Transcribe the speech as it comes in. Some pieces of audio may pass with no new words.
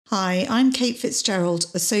Hi, I'm Kate Fitzgerald,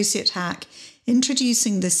 Associate Hack,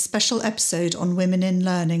 introducing this special episode on women in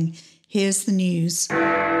learning. Here's the news.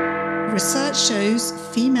 Research shows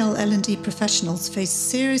female L&D professionals face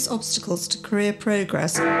serious obstacles to career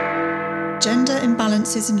progress. Gender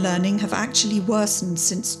imbalances in learning have actually worsened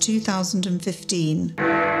since 2015.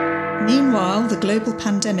 Meanwhile, the global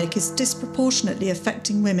pandemic is disproportionately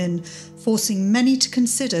affecting women, forcing many to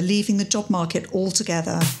consider leaving the job market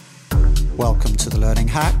altogether. Welcome to The Learning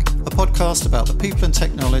Hack, a podcast about the people and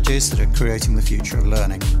technologies that are creating the future of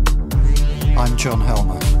learning. I'm John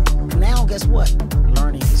Helmer. Now guess what?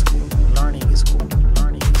 Learning is cool. Learning is cool.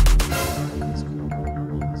 Learning is cool.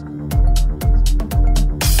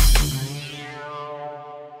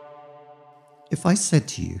 If I said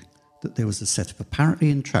to you that there was a set of apparently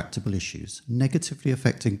intractable issues negatively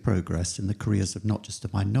affecting progress in the careers of not just a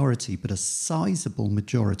minority but a sizable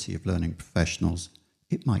majority of learning professionals,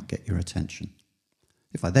 it might get your attention.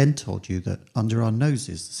 If I then told you that under our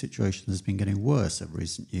noses the situation has been getting worse over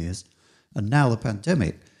recent years, and now the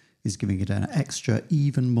pandemic is giving it an extra,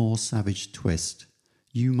 even more savage twist,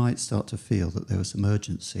 you might start to feel that there was some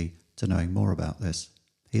urgency to knowing more about this.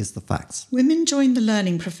 Here's the facts. Women join the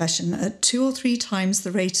learning profession at 2 or 3 times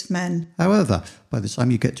the rate of men. However, by the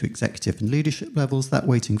time you get to executive and leadership levels, that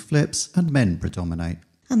weighting flips and men predominate.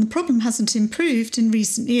 And the problem hasn't improved in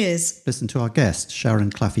recent years. Listen to our guest,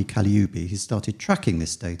 Sharon Kaliouby, who started tracking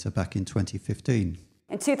this data back in 2015.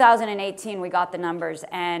 In 2018, we got the numbers,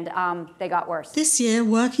 and they got worse. This year,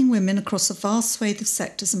 working women across a vast swathe of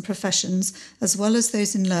sectors and professions, as well as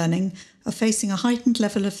those in learning, are facing a heightened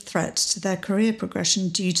level of threat to their career progression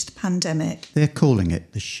due to the pandemic. They're calling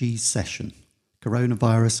it the Recession.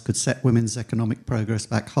 Coronavirus could set women's economic progress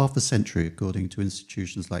back half a century, according to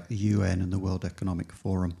institutions like the UN and the World Economic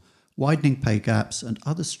Forum, widening pay gaps and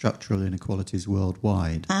other structural inequalities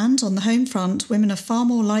worldwide. And on the home front, women are far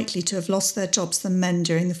more likely to have lost their jobs than men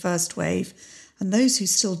during the first wave. And those who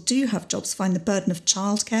still do have jobs find the burden of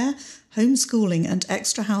childcare, homeschooling and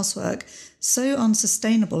extra housework so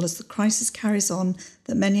unsustainable as the crisis carries on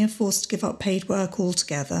that many are forced to give up paid work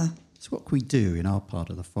altogether. So what can we do in our part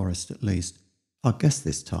of the forest at least? Our guest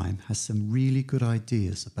this time has some really good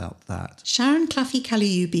ideas about that. Sharon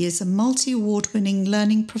Kaliouby is a multi-award-winning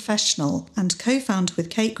learning professional and co-founder with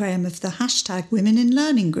Kate Graham of the #Women in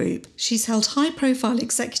Learning group. She's held high-profile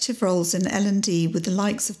executive roles in L&D with the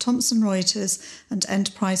likes of Thomson Reuters and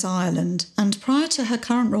Enterprise Ireland. And prior to her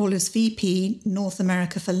current role as VP North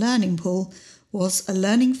America for Learning Pool, was a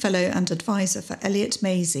learning fellow and advisor for Elliott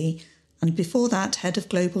Maisy, and before that, head of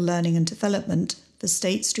global learning and development for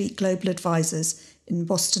State Street Global Advisors in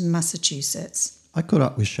Boston, Massachusetts. I caught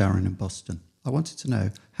up with Sharon in Boston. I wanted to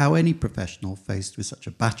know how any professional faced with such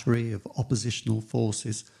a battery of oppositional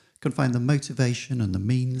forces can find the motivation and the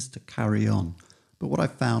means to carry on. But what I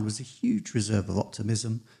found was a huge reserve of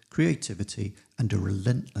optimism, creativity, and a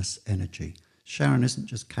relentless energy. Sharon isn't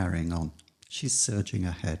just carrying on, she's surging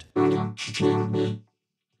ahead.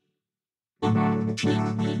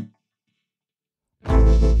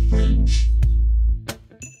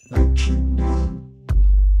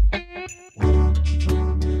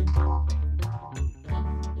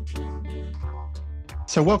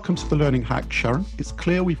 So welcome to The Learning Hack, Sharon. It's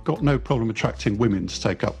clear we've got no problem attracting women to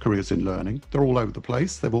take up careers in learning. They're all over the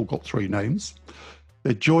place. They've all got 3 names.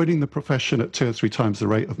 They're joining the profession at 2 or 3 times the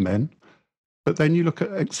rate of men. But then you look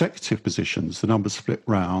at executive positions, the numbers flip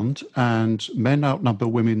round, and men outnumber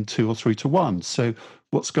women 2 or 3 to 1. So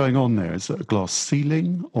what's going on there? Is it a glass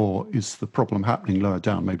ceiling, or is the problem happening lower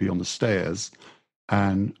down, maybe on the stairs?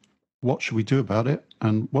 And what should we do about it?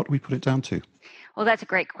 And what do we put it down to? Well, that's a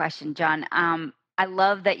great question, John. I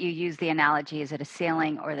love that you use the analogy, is it a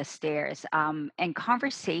ceiling or the stairs? And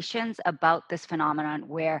conversations about this phenomenon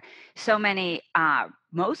where so many,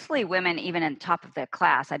 mostly women, even in top of the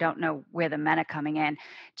class, I don't know where the men are coming in,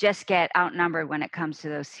 just get outnumbered when it comes to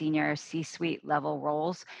those senior C-suite level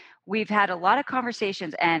roles. We've had a lot of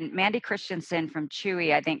conversations, and Mandy Christensen from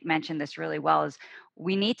Chewy, I think, mentioned this really well, is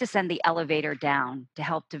we need to send the elevator down to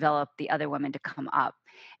help develop the other women to come up.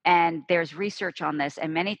 And there's research on this,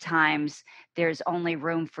 and many times there's only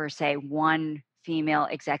room for, say, one female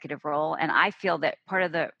executive role. And I feel that part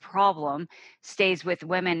of the problem stays with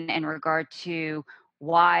women in regard to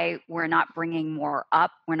why we're not bringing more up,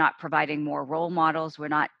 we're not providing more role models, we're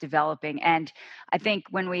not developing. And I think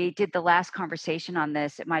when we did the last conversation on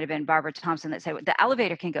this, it might have been Barbara Thompson that said the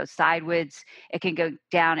elevator can go sideways, it can go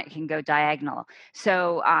down, it can go diagonal.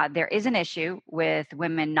 So there is an issue with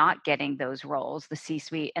women not getting those roles, the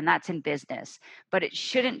C-suite, and that's in business. But it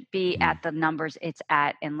shouldn't be at the numbers it's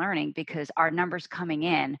at in learning, because our numbers coming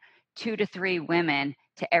in, 2 to 3 women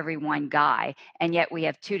to every one guy, and yet we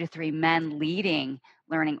have 2 to 3 men leading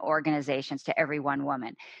learning organizations to every one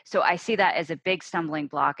woman. So I see that as a big stumbling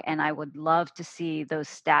block, and I would love to see those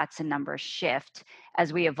stats and numbers shift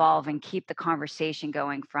as we evolve and keep the conversation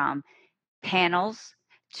going from panels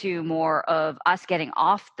to more of us getting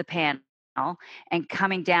off the panel and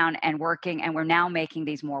coming down and working. And we're now making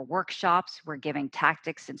these more workshops. We're giving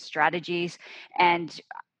tactics and strategies, and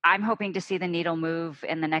I'm hoping to see the needle move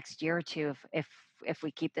in the next year or two if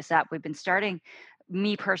we keep this up. We've been starting,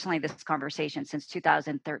 me personally, this conversation since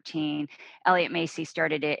 2013. Elliot Macy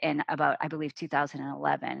started it in about, I believe,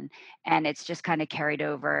 2011, and it's just kind of carried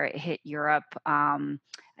over. It hit Europe. I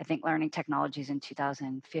think Learning Technologies in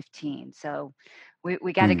 2015. So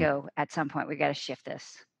we got to go at some point. We got to shift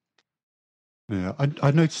this. Yeah,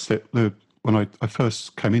 I noticed it when I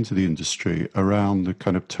first came into the industry around the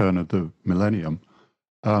kind of turn of the millennium.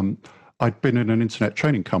 I'd been in an internet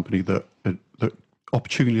training company that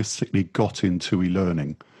opportunistically got into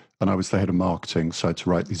e-learning, and I was the head of marketing, so I had to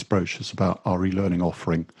write these brochures about our e-learning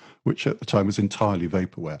offering, which at the time was entirely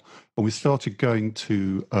vaporware. And we started going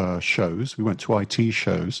to shows. We went to IT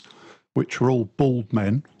shows, which were all bald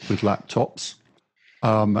men with laptops.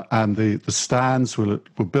 And the stands were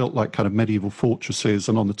built like kind of medieval fortresses,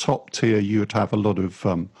 and on the top tier you would have a lot of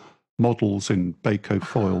models in Bako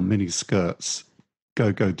foil mini skirts,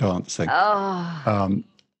 go-go dancing.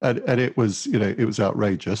 And it was, it was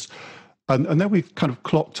outrageous. And then we kind of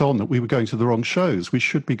clocked on that we were going to the wrong shows. We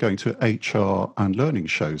should be going to HR and learning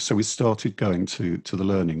shows. So we started going to the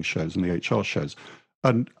learning shows and the HR shows.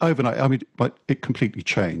 And overnight, I mean, but it completely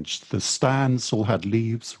changed. The stands all had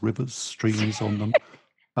leaves, rivers, streams on them.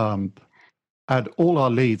 And all our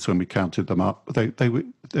leads, when we counted them up, they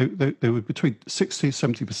were between 60 and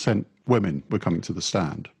 70% women were coming to the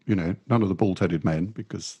stand. None of the bald-headed men,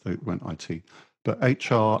 because they weren't IT. But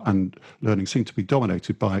HR and learning seemed to be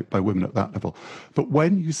dominated by women at that level. But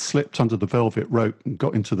when you slipped under the velvet rope and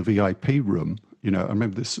got into the VIP room, I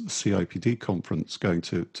remember this CIPD conference going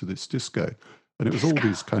to this disco, and it was all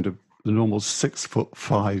these kind of the normal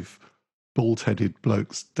 6'5" bald-headed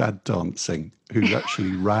blokes dad dancing who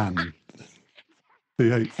actually ran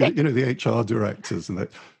the HR directors and that.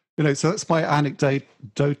 So that's my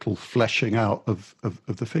anecdotal fleshing out of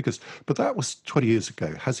the figures. But that was 20 years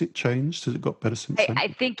ago. Has it changed? Has it got better since then? I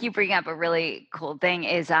think you bring up a really cool thing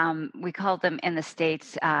is we call them in the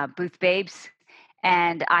States booth babes.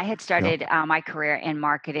 And I had started my career in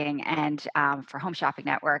marketing and for Home Shopping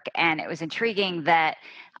Network. And it was intriguing that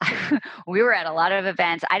we were at a lot of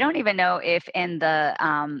events. I don't even know if in the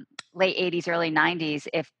late 80s, early 90s,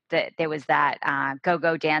 if there was that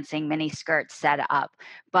go-go dancing mini skirt set up,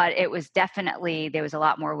 but it was definitely, there was a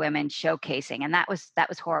lot more women showcasing, and that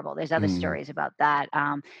was horrible. There's other stories about that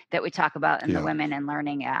that we talk about in the Women in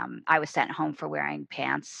Learning. I was sent home for wearing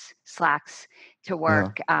pants, slacks to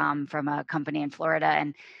work from a company in Florida,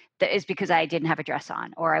 and that is because I didn't have a dress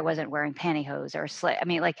on, or I wasn't wearing pantyhose or slit. I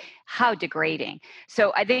mean, like, how degrading.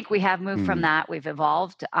 So I think we have moved from that. We've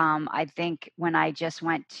evolved. I think when I just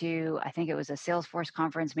went to, I think it was a Salesforce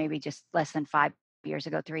conference, maybe just less than 3 years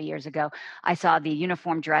ago, I saw the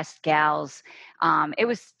uniform dressed gals. It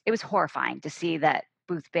was horrifying to see that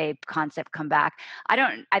booth babe concept come back.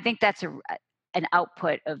 I think that's an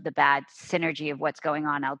output of the bad synergy of what's going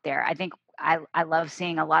on out there. I think I love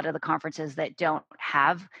seeing a lot of the conferences that don't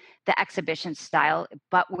have the exhibition style,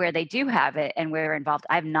 but where they do have it and we're involved,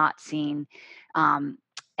 I've not seen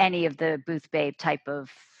any of the booth babe type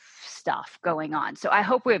of stuff going on. So I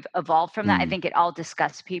hope we've evolved from that. I think it all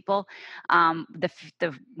disgusts people.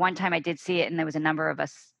 The one time I did see it, and there was a number of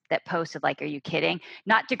us that posted, like, are you kidding?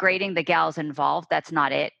 Not degrading the gals involved. That's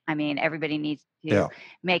not it. I mean, everybody needs to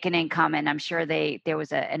make an income, and I'm sure there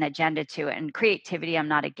was an agenda to it, and creativity I'm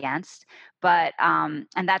not against. But and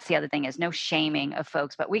that's the other thing, is no shaming of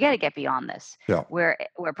folks, but we got to get beyond this. We're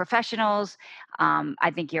professionals.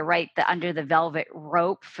 I think you're right. Under the velvet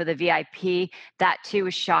rope for the VIP, that too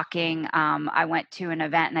is shocking. I went to an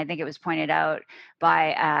event, and I think it was pointed out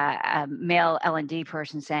by a male L&D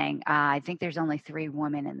person saying, I think there's only 3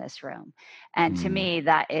 women in this room. And to me,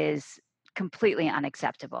 that is completely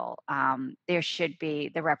unacceptable. There should be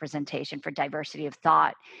the representation for diversity of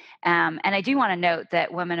thought. And I do want to note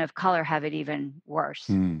that women of color have it even worse,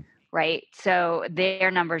 right? So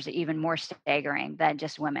their numbers are even more staggering than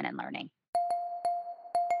just women in learning.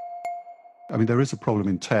 I mean, there is a problem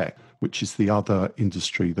in tech, which is the other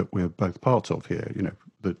industry that we're both part of here.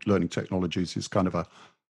 The learning technologies is kind of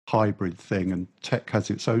hybrid thing, and tech has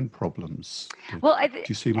its own problems. Well, Do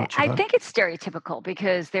you see much of I that? think it's stereotypical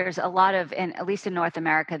because there's a lot of, at least in North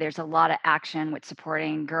America, there's a lot of action with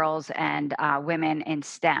supporting girls and women in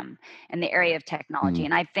STEM in the area of technology. Mm,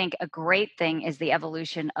 And I think a great thing is the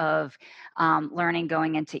evolution of learning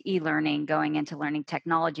going into e-learning, going into learning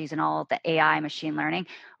technologies and all the AI, machine learning.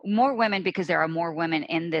 More women, because there are more women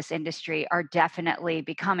in this industry, are definitely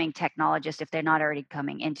becoming technologists if they're not already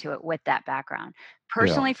coming into it with that background. yeah.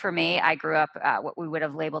 Personally, for me, I grew up what we would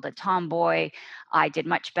have labeled a tomboy. I did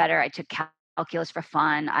much better. I took calculus for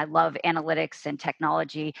fun. I love analytics and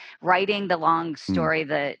technology. Writing the long Mm, story,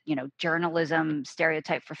 the journalism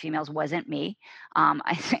stereotype for females wasn't me.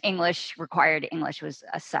 English, required English, was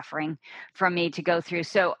a suffering from me to go through.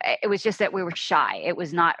 So it was just that we were shy. It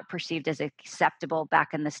was not perceived as acceptable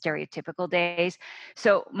back in the stereotypical days.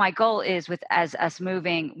 So my goal is, with as us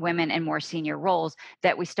moving women in more senior roles,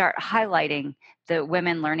 that we start highlighting the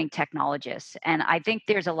women learning technologists. And I think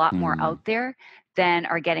there's a lot more mm, out there than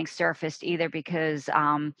are getting surfaced, either because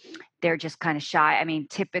they're just kind of shy. I mean,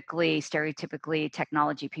 typically, stereotypically,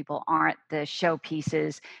 technology people aren't the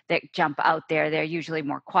showpieces that jump out there. They're usually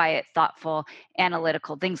more quiet, thoughtful,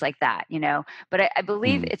 analytical, things like that. But I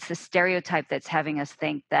believe mm, it's the stereotype that's having us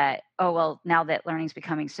think that, oh, well, now that learning is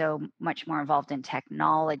becoming so much more involved in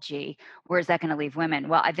technology, where's that going to leave women?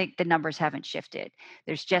 Well, I think the numbers haven't shifted.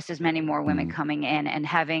 There's just as many more women mm. coming in, and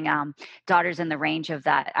having daughters in the range of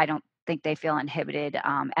that, I don't think they feel inhibited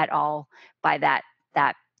at all by that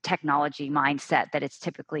technology mindset that it's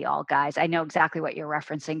typically all guys. I know exactly what you're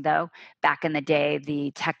referencing, though. Back in the day, the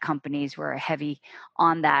tech companies were heavy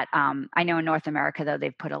on that. I know in North America, though,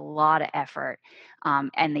 they've put a lot of effort,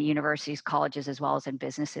 and the universities, colleges, as well as in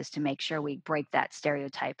businesses, to make sure we break that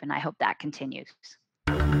stereotype. And I hope that continues.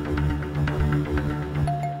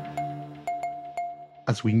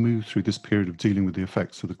 As we move through this period of dealing with the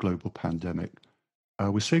effects of the global pandemic,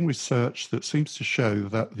 we're seeing research that seems to show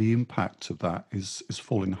that the impact of that is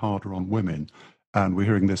falling harder on women. And we're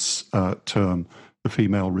hearing this term, the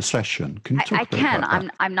female recession. Can you I talk a bit can. about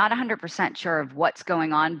that? I'm not 100% sure of what's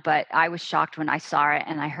going on, but I was shocked when I saw it,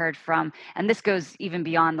 and I heard from, and this goes even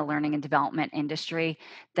beyond the learning and development industry,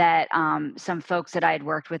 that some folks that I had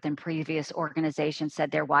worked with in previous organizations said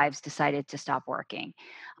their wives decided to stop working.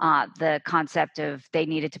 The concept of they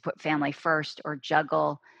needed to put family first or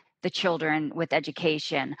juggle the children with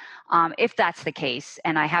education. If that's the case,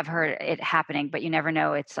 and I have heard it happening, but you never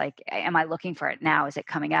know. It's like, am I looking for it now? Is it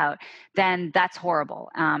coming out? Then that's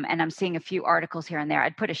horrible. And I'm seeing a few articles here and there.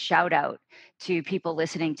 I'd put a shout out to people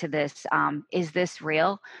listening to this. Is this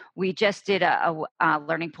real? We just did a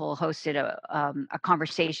learning pool, hosted a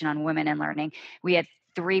conversation on women and learning. We had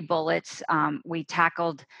 3 bullets. We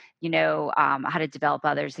tackled, how to develop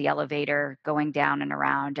others, the elevator, going down and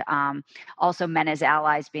around. Also, men as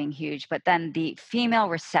allies being huge. But then the female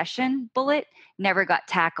recession bullet never got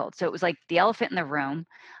tackled. So it was like the elephant in the room.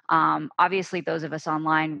 Obviously, those of us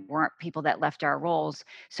online weren't people that left our roles.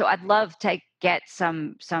 So I'd love to get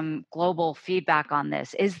some global feedback on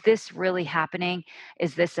this. Is this really happening?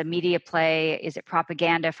 Is this a media play? Is it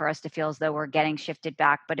propaganda for us to feel as though we're getting shifted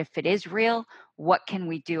back? But if it is real, what can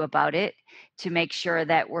we do about it to make sure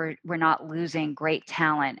that we're not losing great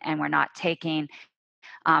talent, and we're not taking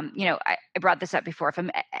I brought this up before.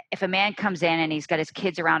 If a man comes in and he's got his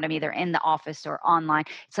kids around him, either in the office or online,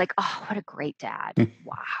 it's like, oh, what a great dad!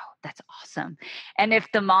 Wow, that's awesome. And if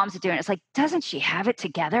the moms are doing it, it's like, doesn't she have it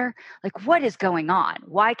together? Like, what is going on?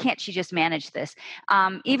 Why can't she just manage this?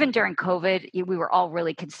 Even during COVID, we were all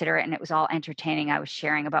really considerate, and it was all entertaining. I was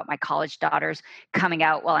sharing about my college daughters coming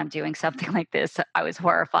out while I'm doing something like this. I was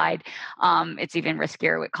horrified. It's even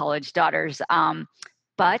riskier with college daughters.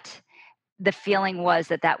 But the feeling was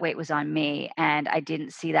that weight was on me, and I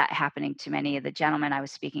didn't see that happening to many of the gentlemen I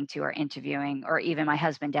was speaking to or interviewing, or even my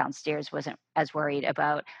husband downstairs wasn't as worried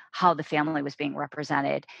about how the family was being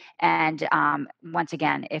represented. And once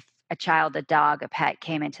again, if a child, a dog, a pet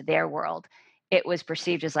came into their world, it was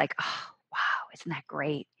perceived as like, oh, wow, isn't that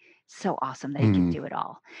great? So awesome that he can Mm, do it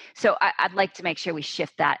all. So I'd like to make sure we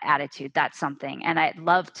shift that attitude. That's something. And I'd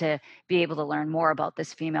love to be able to learn more about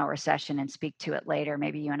this female recession and speak to it later.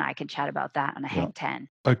 Maybe you and I can chat about that on a yeah. Hang 10.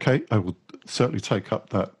 Okay, I will certainly take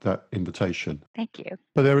up that invitation. Thank you.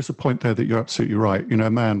 But there is a point there that you're absolutely right. A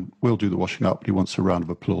man will do the washing up, but he wants a round of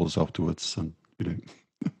applause afterwards. And,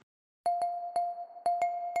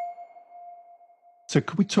 So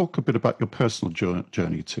could we talk a bit about your personal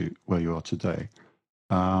journey to where you are today?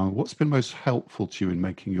 What's been most helpful to you in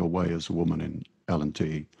making your way as a woman in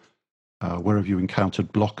L&D? Where have you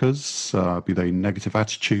encountered blockers, be they negative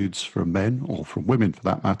attitudes from men or from women for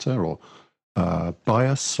that matter, or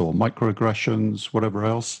bias or microaggressions, whatever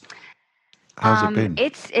else? How's it been?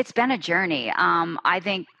 It's been a journey. I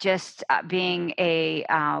think just being a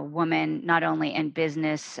woman, not only in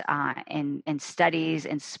business, in studies,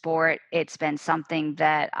 in sport, it's been something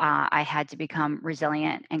that I had to become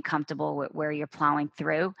resilient and comfortable with where you're plowing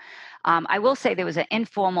through. I will say there was an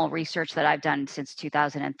informal research that I've done since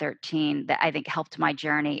 2013 that I think helped my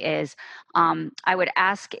journey is I would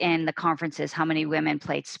ask in the conferences how many women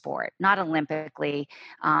played sport, not Olympically,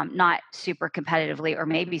 not super competitively, or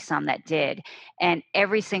maybe some that did. And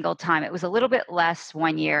every single time, it was a little bit less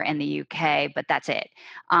one year in the UK, but that's it.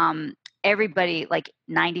 Everybody, like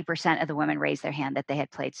 90% of the women raised their hand that they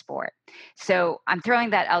had played sport. So I'm throwing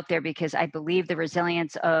that out there because I believe the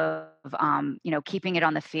resilience of, keeping it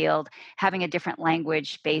on the field, having a different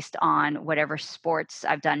language based on whatever sports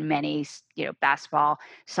I've done many, basketball,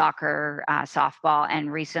 soccer, softball,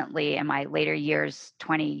 and recently in my later years,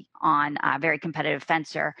 20 on very competitive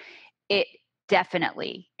fencer, it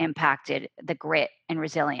definitely impacted the grit and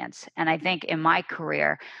resilience. And I think in my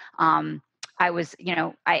career,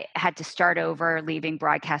 I had to start over, leaving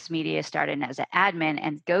broadcast media, starting as an admin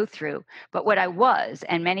and go through. But what I was,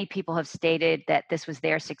 and many people have stated that this was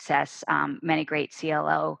their success, many great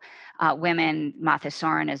CLO women, Martha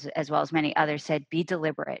Soren, as well as many others said, be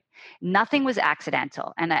deliberate. Nothing was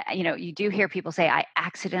accidental. And, you do hear people say, I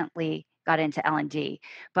accidentally got into L&D.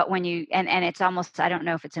 But when you, and it's almost, I don't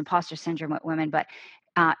know if it's imposter syndrome with women, but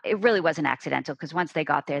it really wasn't accidental because once they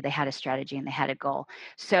got there, they had a strategy and they had a goal.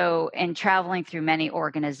 So in traveling through many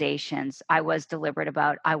organizations, I was deliberate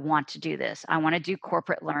about, I want to do this. I want to do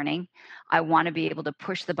corporate learning. I want to be able to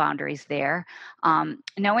push the boundaries there.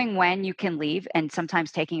 Knowing when you can leave and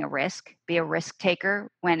sometimes taking a risk, be a risk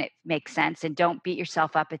taker when it makes sense and don't beat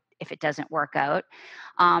yourself up if it doesn't work out.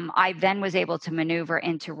 I then was able to maneuver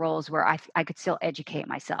into roles where I could still educate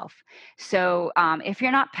myself. So if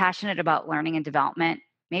you're not passionate about learning and development,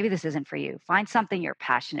 maybe this isn't for you. Find something you're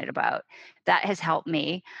passionate about. That has helped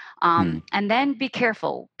me. And then be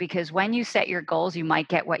careful, because when you set your goals, you might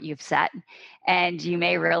get what you've set. And you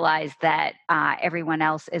may realize that everyone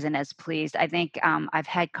else isn't as pleased. I think I've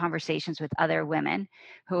had conversations with other women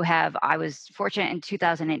who I was fortunate in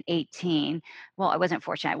 2018. Well, I wasn't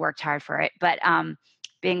fortunate. I worked hard for it. But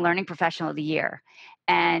being Learning Professional of the Year.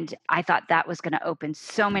 And I thought that was going to open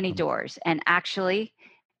so many doors. And actually,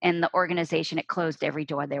 in the organization, it closed every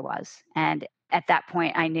door there was. And at that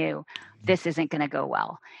point, I knew this isn't going to go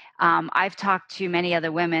well. I've talked to many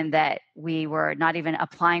other women that we were not even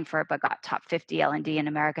applying for it, but got top 50 L&D in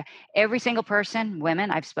America. Every single person,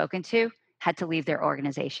 women I've spoken to, had to leave their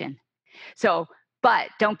organization. So, but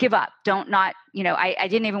don't give up. I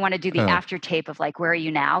didn't even want to do the after tape of like, where are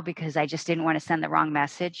you now? Because I just didn't want to send the wrong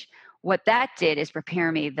message. What that did is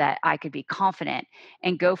prepare me that I could be confident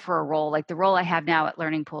and go for a role. Like the role I have now at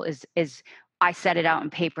Learning Pool is I set it out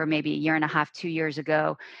in paper maybe a year and a half, 2 years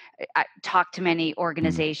ago. I talked to many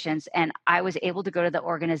organizations and I was able to go to the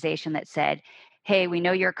organization that said, hey, we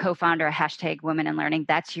know you're a co-founder of #Women in Learning.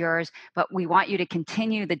 That's yours, but we want you to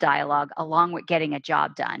continue the dialogue along with getting a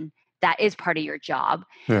job done. That is part of your job.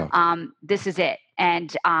 Yeah. This is it. And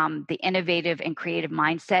the innovative and creative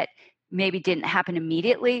mindset maybe didn't happen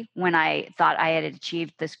immediately when I thought I had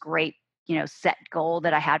achieved this great, set goal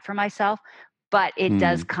that I had for myself, but it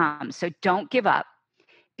does come. So don't give up.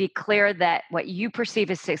 Be clear that what you perceive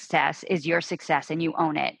as success is your success and you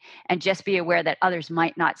own it. And just be aware that others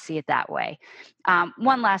might not see it that way.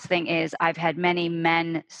 One last thing is I've had many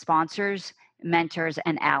men sponsors, mentors,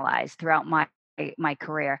 and allies throughout my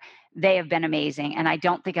career. They have been amazing. And I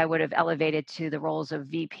don't think I would have elevated to the roles of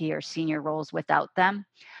VP or senior roles without them.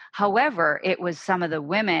 However, it was some of the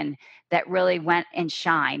women that really went and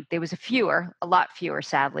shined. There was a lot fewer,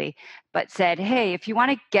 sadly, but said, hey, if you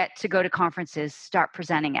want to get to go to conferences, start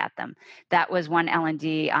presenting at them. That was one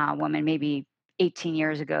L&D woman, maybe 18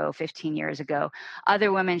 years ago, 15 years ago.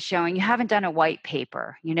 Other women showing you haven't done a white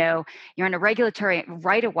paper, you're in a regulatory,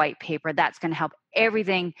 write a white paper. That's going to help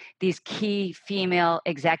everything these key female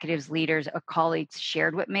executives, leaders, or colleagues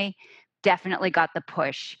shared with me. Definitely got the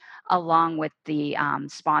push along with the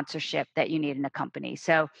sponsorship that you need in a company.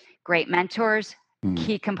 So great mentors.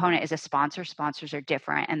 Key component is a sponsor. Sponsors are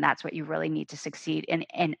different, and that's what you really need to succeed in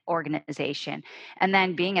an organization. And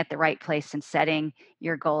then being at the right place and setting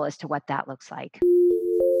your goal as to what that looks like.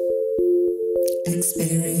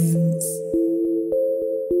 Experience.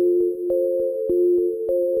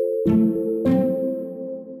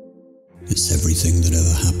 It's everything that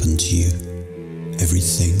ever happened to you,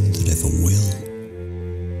 everything that ever will.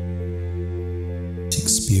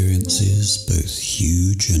 Experiences both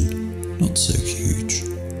huge and not so huge,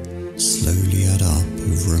 slowly add up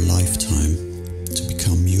over a lifetime to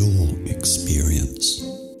become your experience.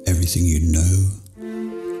 Everything you know,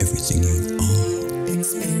 everything you are.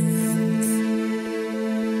 Experience.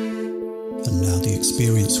 And now the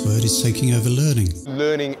experience word is taking over learning.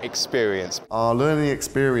 Learning experience. Our learning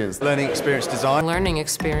experience. Learning experience design. Learning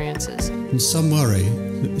experiences. And some worry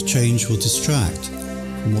that the change will distract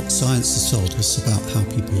from what science has told us about how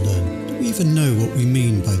people learn. Do we even know what we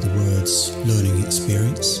mean by the words learning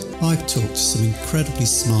experience? I've talked to some incredibly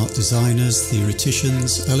smart designers,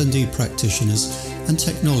 theoreticians, L&D practitioners and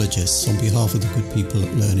technologists on behalf of the good people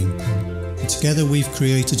at Learning. And together we've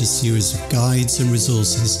created a series of guides and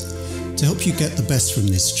resources to help you get the best from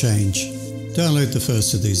this change. Download the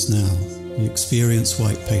first of these now, the Experience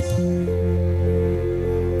White Paper.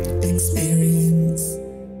 Experience.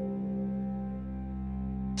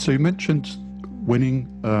 So you mentioned winning,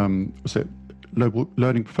 was it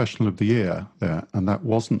Learning Professional of the Year there, and that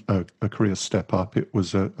wasn't a career step up, it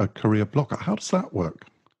was a career blocker. How does that work?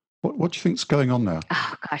 What do you think's going on there?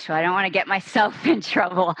 Oh gosh, well, I don't want to get myself in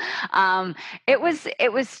trouble. It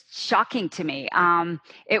was shocking to me. I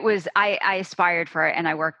aspired for it and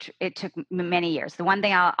I worked. It took many years. The one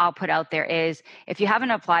thing I'll put out there is if you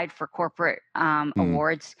haven't applied for corporate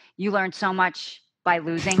awards, you learn so much by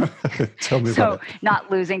losing. Tell me so about it.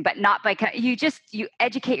 not losing, but not by, you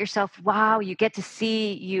educate yourself. Wow. You get to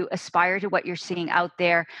see, you aspire to what you're seeing out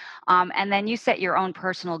there. And then you set your own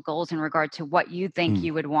personal goals in regard to what you think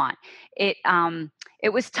you would want. It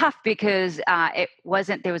was tough because there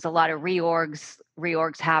was a lot of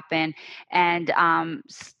reorgs happen. And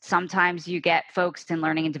sometimes you get folks in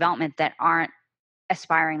learning and development that aren't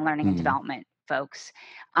aspiring learning and development folks.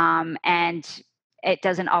 And it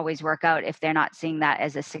doesn't always work out if they're not seeing that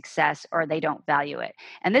as a success or they don't value it.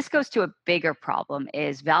 And this goes to a bigger problem,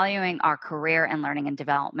 is valuing our career and learning and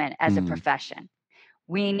development as a profession.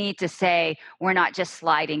 We need to say we're not just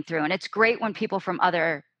sliding through. And it's great when people from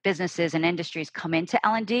other businesses and industries come into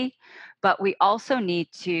L&D, but we also need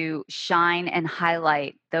to shine and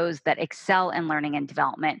highlight those that excel in learning and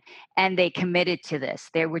development. And they committed to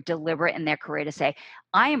this. They were deliberate in their career to say,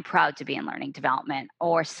 I am proud to be in learning development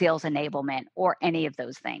or sales enablement or any of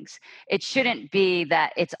those things. It shouldn't be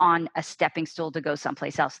that it's on a stepping stool to go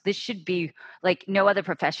someplace else. This should be like no other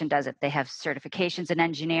profession does it. They have certifications in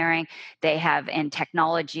engineering. They have in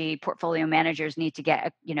technology. Portfolio managers need to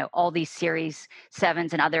get, all these Series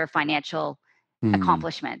 7s and other financial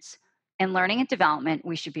accomplishments. In learning and development,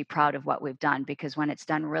 we should be proud of what we've done, because when it's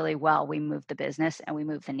done really well, we move the business and we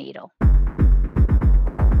move the needle.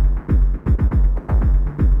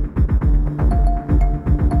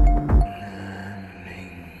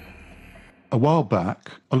 A while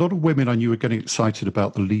back, a lot of women I knew were getting excited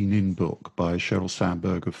about the Lean In book by Sheryl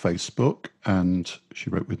Sandberg of Facebook, and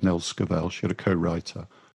she wrote with Nell Scovell. She had a co-writer.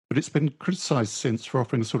 But it's been criticised since for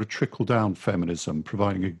offering a sort of trickle-down feminism,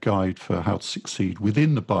 providing a guide for how to succeed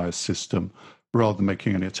within the bias system rather than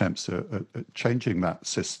making any attempts at changing that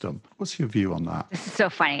system. What's your view on that? This is so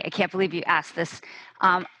funny. I can't believe you asked this.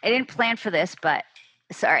 I didn't plan for this, but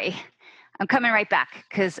sorry. I'm coming right back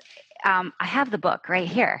because I have the book right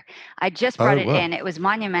here. I just brought it in. It was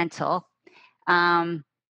monumental right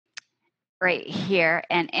here.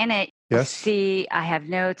 And in it, you'll see I have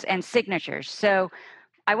notes and signatures. So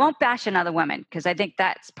I won't bash another woman because I think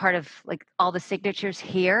that's part of like all the signatures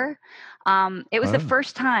here. It was the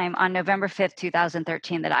first time on November 5th,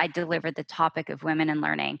 2013 that I delivered the topic of women in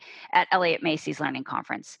learning at Elliott Macy's Learning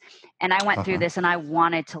Conference. And I went through this and I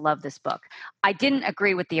wanted to love this book. I didn't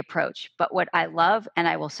agree with the approach, but what I love and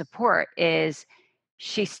I will support is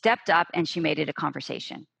she stepped up and she made it a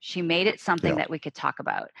conversation. She made it something that we could talk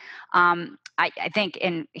about. I think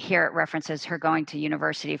in here it references her going to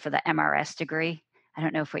university for the MRS degree. I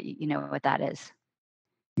don't know if you know what that is.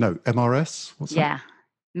 No, MRS? What's that? Yeah,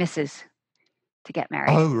 Mrs. to get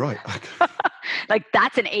married. Oh, right. Like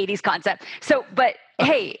that's an 80s concept. So, but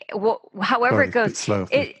hey, however it goes,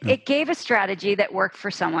 it gave a strategy that worked for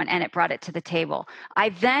someone and it brought it to the table. I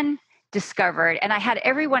then discovered, and I had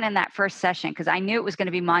everyone in that first session because I knew it was going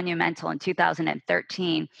to be monumental in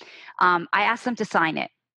 2013. I asked them to sign it.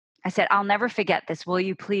 I said, I'll never forget this. Will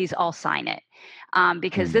you please all sign it?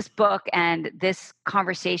 Because this book and this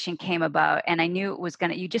conversation came about and I knew it was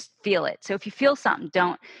you just feel it. So if you feel something,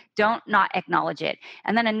 don't not acknowledge it.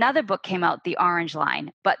 And then another book came out, The Orange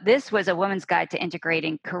Line, but this was a woman's guide to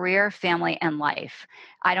integrating career, family, and life.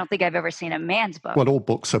 I don't think I've ever seen a man's book. Well, all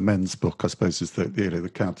books are men's book, I suppose, is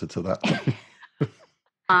the counter to that.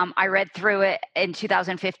 I read through it in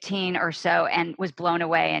 2015 or so and was blown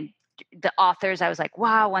away. And the authors, I was like,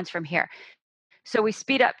 wow, one's from here. So we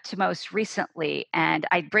speed up to most recently, and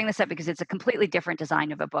I bring this up because it's a completely different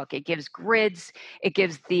design of a book. It gives grids, it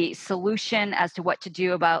gives the solution as to what to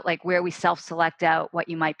do about like where we self-select out what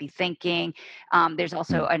you might be thinking. There's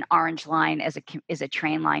also an orange line as a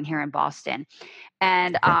train line here in Boston.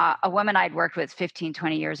 And a woman I'd worked with 15,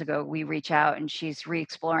 20 years ago, we reach out and she's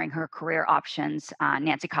re-exploring her career options,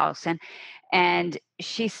 Nancy Carlson. And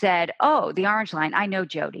she said, "Oh, the orange line, I know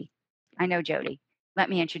Jody. I know Jody. Let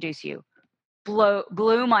me introduce you."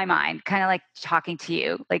 Blew my mind, kind of like talking to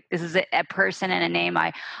you. Like this is a person and a name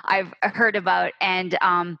I've heard about. And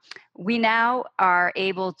we now are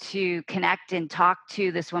able to connect and talk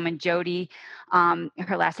to this woman, Jody.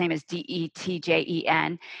 Her last name is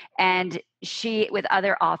Detjen. And she, with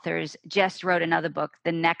other authors, just wrote another book,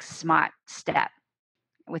 The Next Smart Step,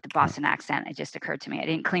 with the Boston accent. It just occurred to me. I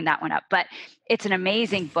didn't clean that one up. But it's an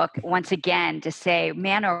amazing book, once again, to say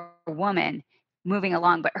man or woman moving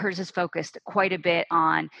along, but hers is focused quite a bit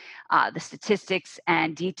on the statistics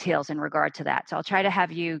and details in regard to that. So I'll try to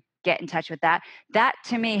have you get in touch with that. That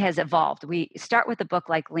to me has evolved. We start with a book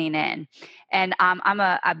like Lean In, and I'm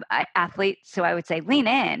a athlete, so I would say lean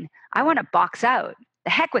in. I want to box out. The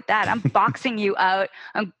heck with that. I'm boxing you out.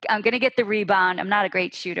 I'm going to get the rebound. I'm not a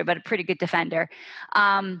great shooter, but a pretty good defender.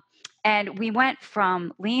 And we went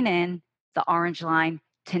from lean in, the orange line,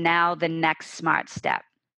 to now the next smart step.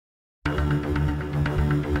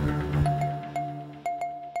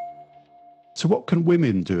 So what can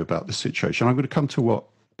women do about the situation? I'm going to come to what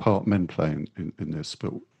part men play in this,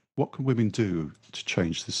 but what can women do to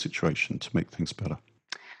change the situation, to make things better?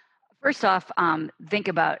 First off, think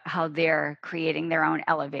about how they're creating their own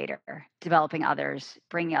elevator, developing others,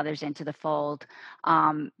 bringing others into the fold.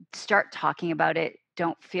 Start talking about it.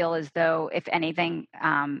 Don't feel as though, if anything,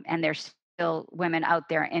 and there's still women out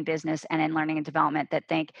there in business and in learning and development that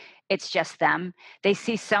think it's just them. They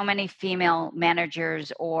see so many female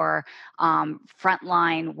managers or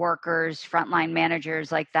frontline workers, frontline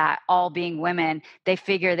managers like that, all being women. They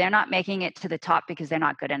figure they're not making it to the top because they're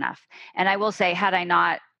not good enough. And I will say, had I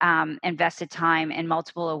not invested time in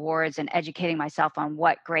multiple awards and educating myself on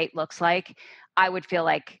what great looks like, I would feel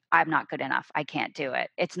like I'm not good enough. I can't do it.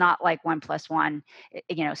 It's not like 1 + 1,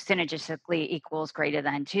 synergistically equals greater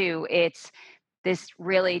than 2. This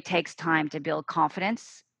really takes time to build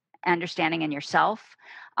confidence, understanding in yourself,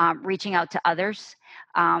 reaching out to others.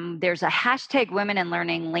 There's a hashtag Women in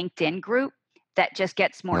Learning LinkedIn group that just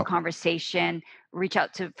gets more conversation. Reach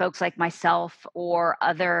out to folks like myself or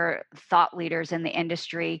other thought leaders in the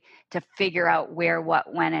industry to figure out where,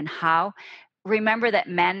 what, when, and how. Remember that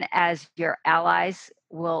men as your allies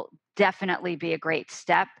will definitely be a great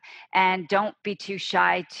step, and don't be too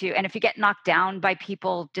shy to, and if you get knocked down by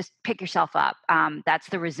people, just pick yourself up. That's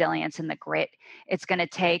the resilience and the grit it's going to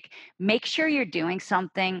take. Make sure you're doing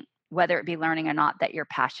something, whether it be learning or not, that you're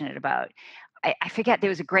passionate about. I forget,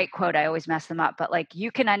 there was a great quote, I always mess them up, but like,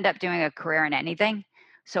 you can end up doing a career in anything.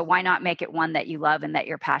 So why not make it one that you love and that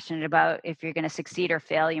you're passionate about? If you're going to succeed or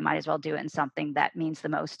fail, you might as well do it in something that means the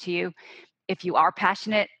most to you. If you are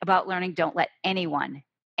passionate about learning, don't let anyone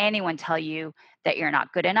tell you that you're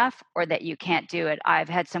not good enough or that you can't do it. I've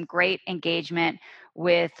had some great engagement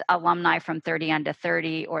with alumni from 30 Under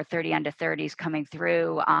 30 or 30 Under 30s coming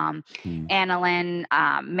through, Annalyn,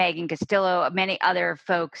 Megan Castillo, many other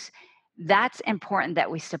folks. That's important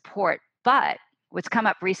that we support. But what's come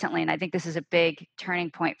up recently, and I think this is a big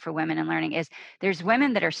turning point for women in learning, is there's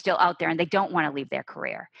women that are still out there and they don't want to leave their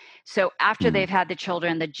career. So after they've had the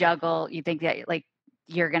children, the juggle, you think that like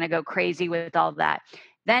you're going to go crazy with all that.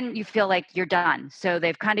 Then you feel like you're done. So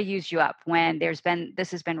they've kind of used you up. When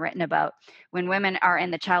this has been written about, when women are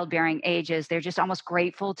in the childbearing ages, they're just almost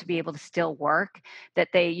grateful to be able to still work, that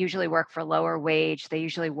they usually work for lower wage. They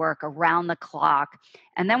usually work around the clock.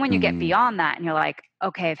 And then when you get beyond that and you're like,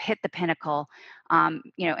 okay, I've hit the pinnacle, in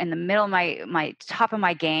the middle of my top of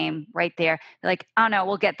my game right there, they're like, oh no,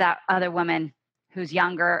 we'll get that other woman who's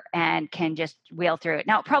younger and can just wheel through it.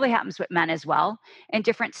 Now, it probably happens with men as well in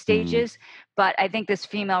different stages, but I think this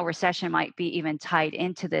female recession might be even tied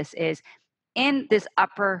into this, is in this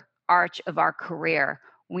upper arch of our career,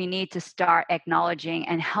 we need to start acknowledging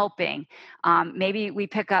and helping. Maybe we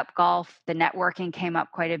pick up golf, the networking came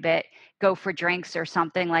up quite a bit, go for drinks or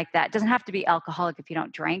something like that. It doesn't have to be alcoholic if you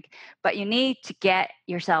don't drink, but you need to get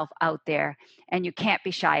yourself out there and you can't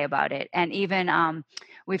be shy about it. And even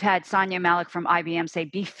we've had Sonia Malik from IBM say,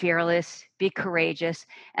 be fearless, be courageous.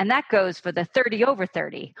 And that goes for the 30 over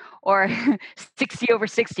 30 or 60 over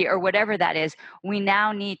 60 or whatever that is. We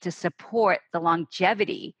now need to support the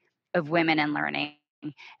longevity of women in learning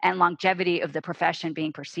and longevity of the profession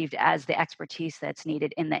being perceived as the expertise that's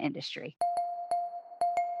needed in the industry.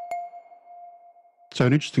 So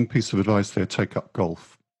an interesting piece of advice there: take up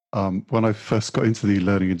golf. When I first got into the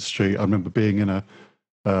learning industry, I remember being in a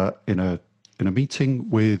meeting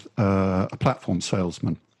with a platform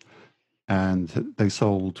salesman, and they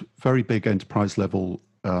sold very big enterprise level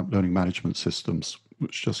learning management systems,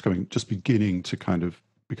 which just beginning to kind of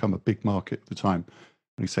become a big market at the time.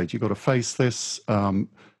 And he said, "You've got to face this.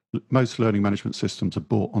 Most learning management systems are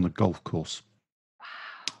bought on a golf course."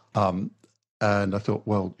 And I thought,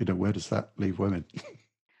 well, where does that leave women?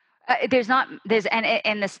 And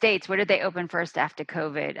in the States, what did they open first after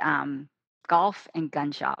COVID? Golf and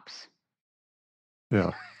gun shops.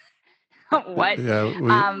 Yeah. What? Yeah,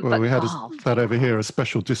 But we had golf. that over here, a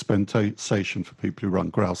special dispensation for people who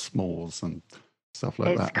run grouse moors and stuff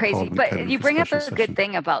like that. It's crazy. Parliament came But in you for bring up special a session. good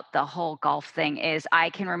thing about the whole golf thing is I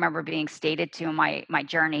can remember being stated to my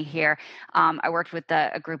journey here. I worked with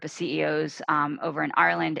a group of CEOs over in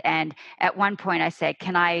Ireland. And at one point I said,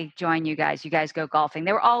 can I join you guys? You guys go golfing.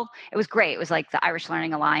 It was great. It was like the Irish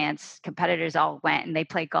Learning Alliance competitors all went and they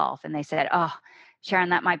played golf. And they said, oh, Sharon,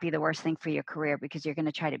 that might be the worst thing for your career because you're going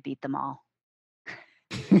to try to beat them all.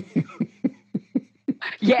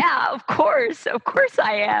 Yeah, of course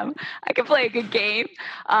I am. I can play a good game.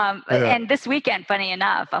 And this weekend, funny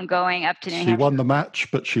enough, I'm going up to New Hampshire. She won the match,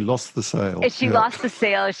 but she lost the sale. She lost the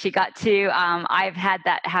sale. She got to, I've had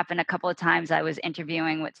that happen a couple of times. I was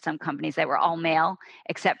interviewing with some companies that were all male,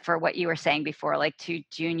 except for what you were saying before, like to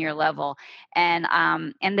junior level. And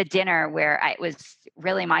in the dinner where it was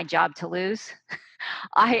really my job to lose,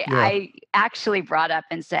 I actually brought up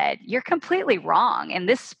and said, you're completely wrong. In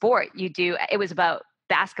this sport, it was about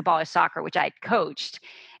basketball or soccer, which I coached.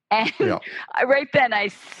 And right then I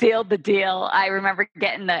sealed the deal. I remember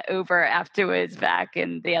getting the Uber afterwards back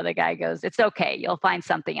and the other guy goes, it's okay. You'll find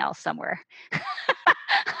something else somewhere.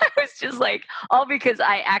 I was just like, all because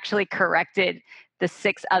I actually corrected the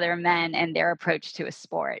 6 other men and their approach to a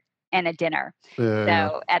sport and a dinner.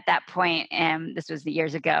 So at that point, and this was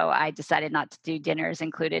years ago, I decided not to do dinners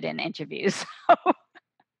included in interviews. So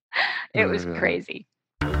it was crazy.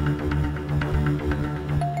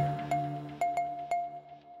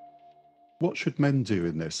 What should men do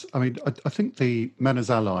in this? I mean, I think the men as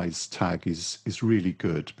allies tag is really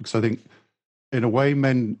good because I think, in a way,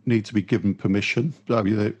 men need to be given permission. I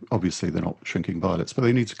mean, obviously they're not shrinking violets, but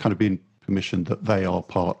they need to kind of be in permission that they are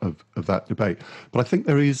part of that debate. But I think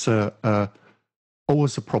there is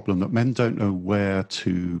always a problem that men don't know where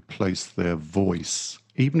to place their voice.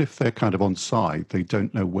 Even if they're kind of on side, they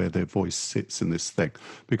don't know where their voice sits in this thing.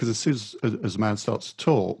 Because as soon as a man starts to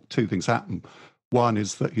talk, 2 things happen. One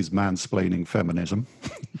is that he's mansplaining feminism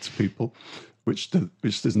to people, which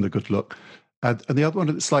isn't a good look. And the other one,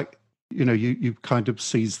 it's like, you kind of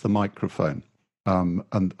seize the microphone,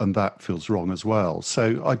 and that feels wrong as well.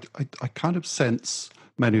 So I kind of sense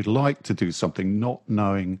men who'd like to do something not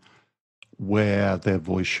knowing where their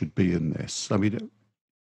voice should be in this. I mean,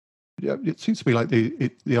 it seems to me like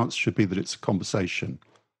the answer should be that it's a conversation.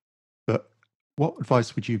 But what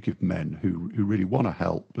advice would you give men who really want to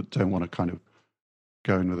help but don't want to kind of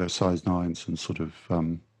go in with their size 9s and sort of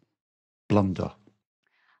blunder?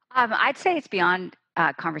 I'd say it's beyond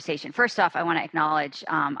conversation. First off, I want to acknowledge,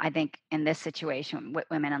 I think in this situation with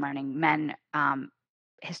women and learning, men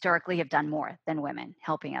historically have done more than women,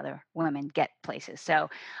 helping other women get places. So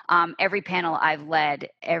every panel I've led,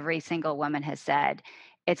 every single woman has said,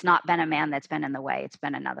 it's not been a man that's been in the way, it's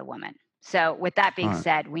been another woman. So with that being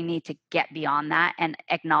said, we need to get beyond that and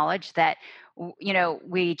acknowledge that,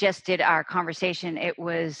 we just did our conversation. It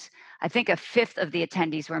was, I think, 1/5 of the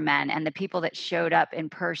attendees were men, and the people that showed up in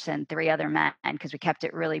person, 3 other men, because we kept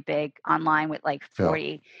it really big online with like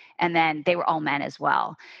 40, and then they were all men as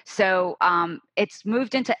well. So it's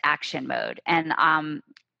moved into action mode, and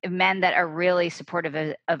men that are really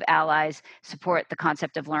supportive of allies support the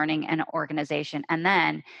concept of learning and organization, and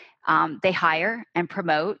then they hire and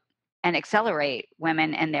promote and accelerate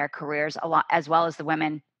women in their careers a lot, as well as the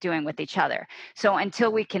women doing with each other. So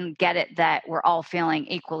until we can get it that we're all feeling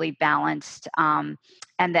equally balanced, and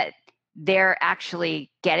that they're actually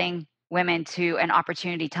getting women to an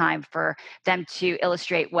opportunity time for them to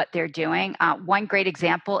illustrate what they're doing. One great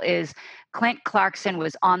example is Clint Clarkson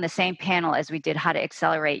was on the same panel as we did How to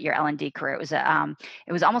Accelerate Your L&D Career.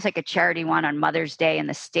 It was almost like a charity one on Mother's Day in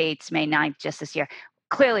the States, May 9th, just this year.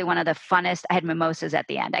 Clearly one of the funnest. I had mimosas at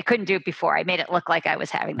the end. I couldn't do it before. I made it look like I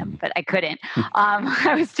was having them, but I couldn't.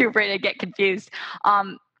 I was too afraid to get confused.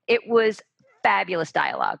 It was fabulous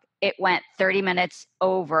dialogue. It went 30 minutes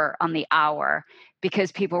over on the hour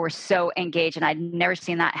because people were so engaged, and I'd never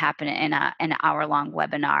seen that happen in an hour-long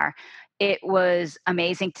webinar. It was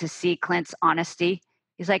amazing to see Clint's honesty.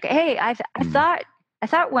 He's like, hey, I thought I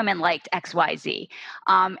thought women liked XYZ.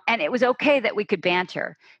 And it was okay that we could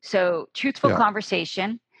banter. So truthful Yeah.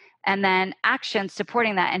 conversation and then action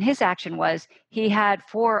supporting that. And his action was he had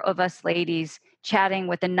 4 of us ladies chatting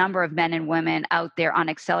with a number of men and women out there on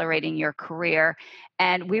accelerating your career.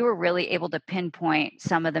 And we were really able to pinpoint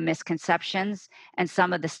some of the misconceptions and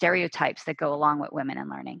some of the stereotypes that go along with women in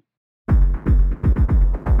learning.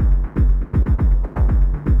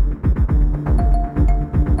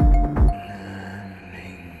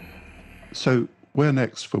 So where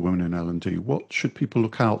next for Women in L&D? What should people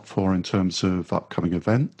look out for in terms of upcoming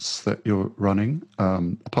events that you're running,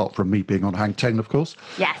 apart from me being on Hang 10, of course?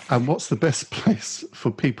 Yes. And what's the best place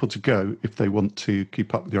for people to go if they want to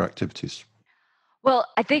keep up with your activities? Well,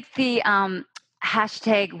 I think the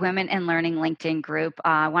hashtag Women in Learning LinkedIn group,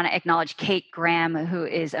 I want to acknowledge Kate Graham, who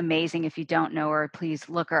is amazing. If you don't know her, please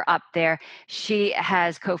look her up there. She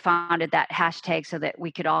has co-founded that hashtag so that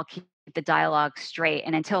we could all keep the dialogue straight.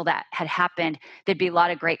 And until that had happened, there'd be a lot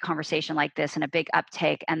of great conversation like this and a big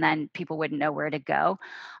uptake, and then people wouldn't know where to go.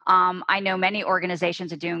 I know many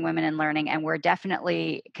organizations are doing Women in Learning, and we're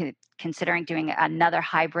definitely considering doing another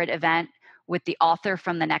hybrid event with the author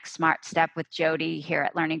from The Next Smart Step with Jody here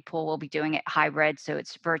at Learning Pool. We'll be doing it hybrid, so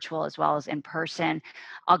it's virtual as well as in person.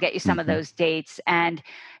 I'll get you some of those dates, and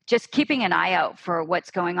just keeping an eye out for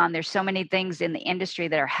what's going on. There's so many things in the industry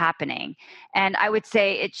that are happening, and I would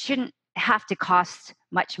say it shouldn't have to cost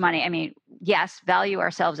much money. I mean, yes, value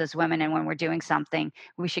ourselves as women, and when we're doing something,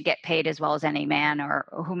 we should get paid as well as any man or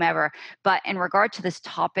whomever. But in regard to this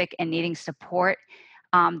topic and needing support,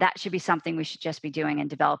 that should be something we should just be doing and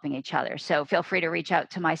developing each other. So feel free to reach out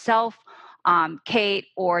to myself, Kate,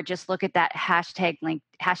 or just look at that hashtag link,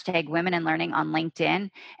 hashtag Women in Learning on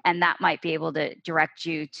LinkedIn, and that might be able to direct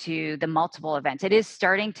you to the multiple events. It is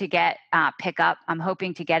starting to get pick up. I'm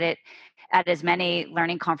hoping to get it at as many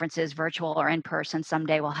learning conferences, virtual or in person.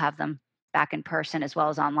 Someday we'll have them back in person as well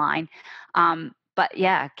as online. But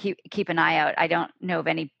yeah, keep an eye out. I don't know of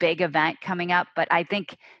any big event coming up, but I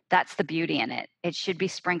think that's the beauty in it. It should be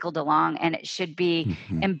sprinkled along, and it should be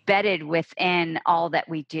embedded within all that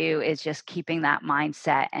we do, is just keeping that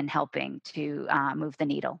mindset and helping to move the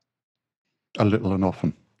needle. A little and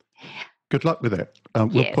often. Good luck with it.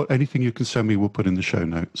 We'll put anything you can send me, we'll put in the show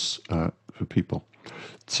notes for people.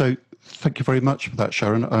 So thank you very much for that,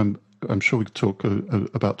 Sharon. I'm sure we could talk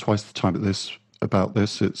about twice the time about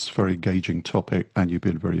this. It's a very engaging topic, and you've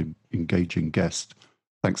been a very engaging guest.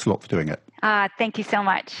 Thanks a lot for doing it. Thank you so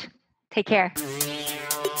much. Take care.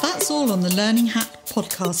 That's all on the Learning Hack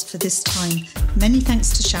podcast for this time. Many thanks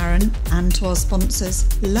to Sharon and to our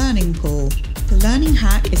sponsors, Learning Pool. The Learning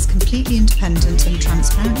Hack is completely independent and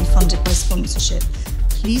transparently funded by sponsorship.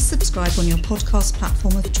 Please subscribe on your podcast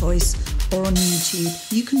platform of choice or on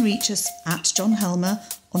YouTube. You can reach us at John Helmer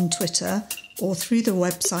on Twitter or through the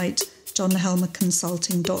website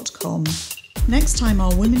johnhelmerconsulting.com. Next time,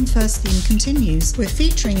 our Women First theme continues. We're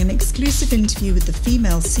featuring an exclusive interview with the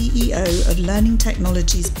female CEO of Learning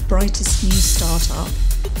Technology's brightest new startup.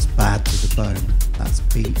 It's bad to the bone. That's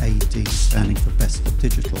BAD, standing for Best of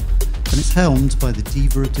Digital. And it's helmed by the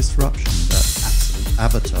diva of disruption, that absolute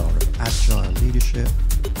avatar of agile leadership,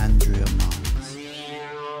 Andrea Miles.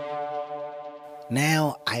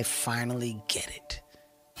 Now I finally get it.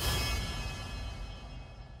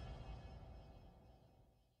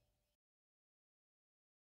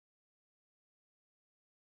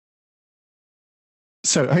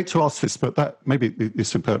 So I hate to ask this, but that maybe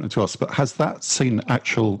it's important to ask, but has that seen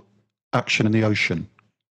actual action in the ocean,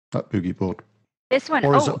 that boogie board? This one,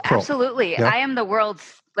 Or is it a prop? Absolutely. Yeah? I am the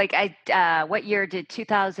world's, what year did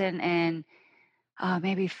 2000 and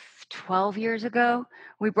maybe 12 years ago,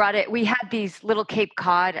 we brought it. We had these little Cape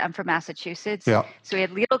Cod. I'm from Massachusetts. Yeah. So we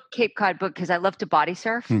had little Cape Cod book because I love to body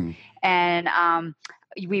surf. And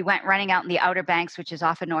we went running out in the Outer Banks, which is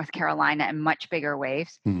off of North Carolina, and much bigger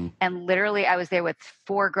waves. And literally I was there with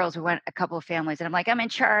 4 girls. We went a couple of families, and I'm like, I'm in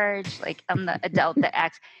charge. Like, I'm the adult that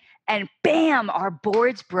acts. And bam, our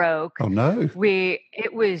boards broke. Oh no.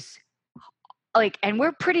 It was like, and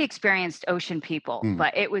we're pretty experienced ocean people,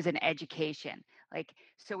 but it was an education. Like,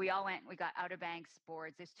 so we all went, we got Outer Banks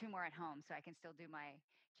boards. There's 2 more at home, so I can still do my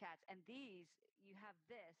chats. And these, you have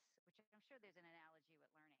this, which I'm sure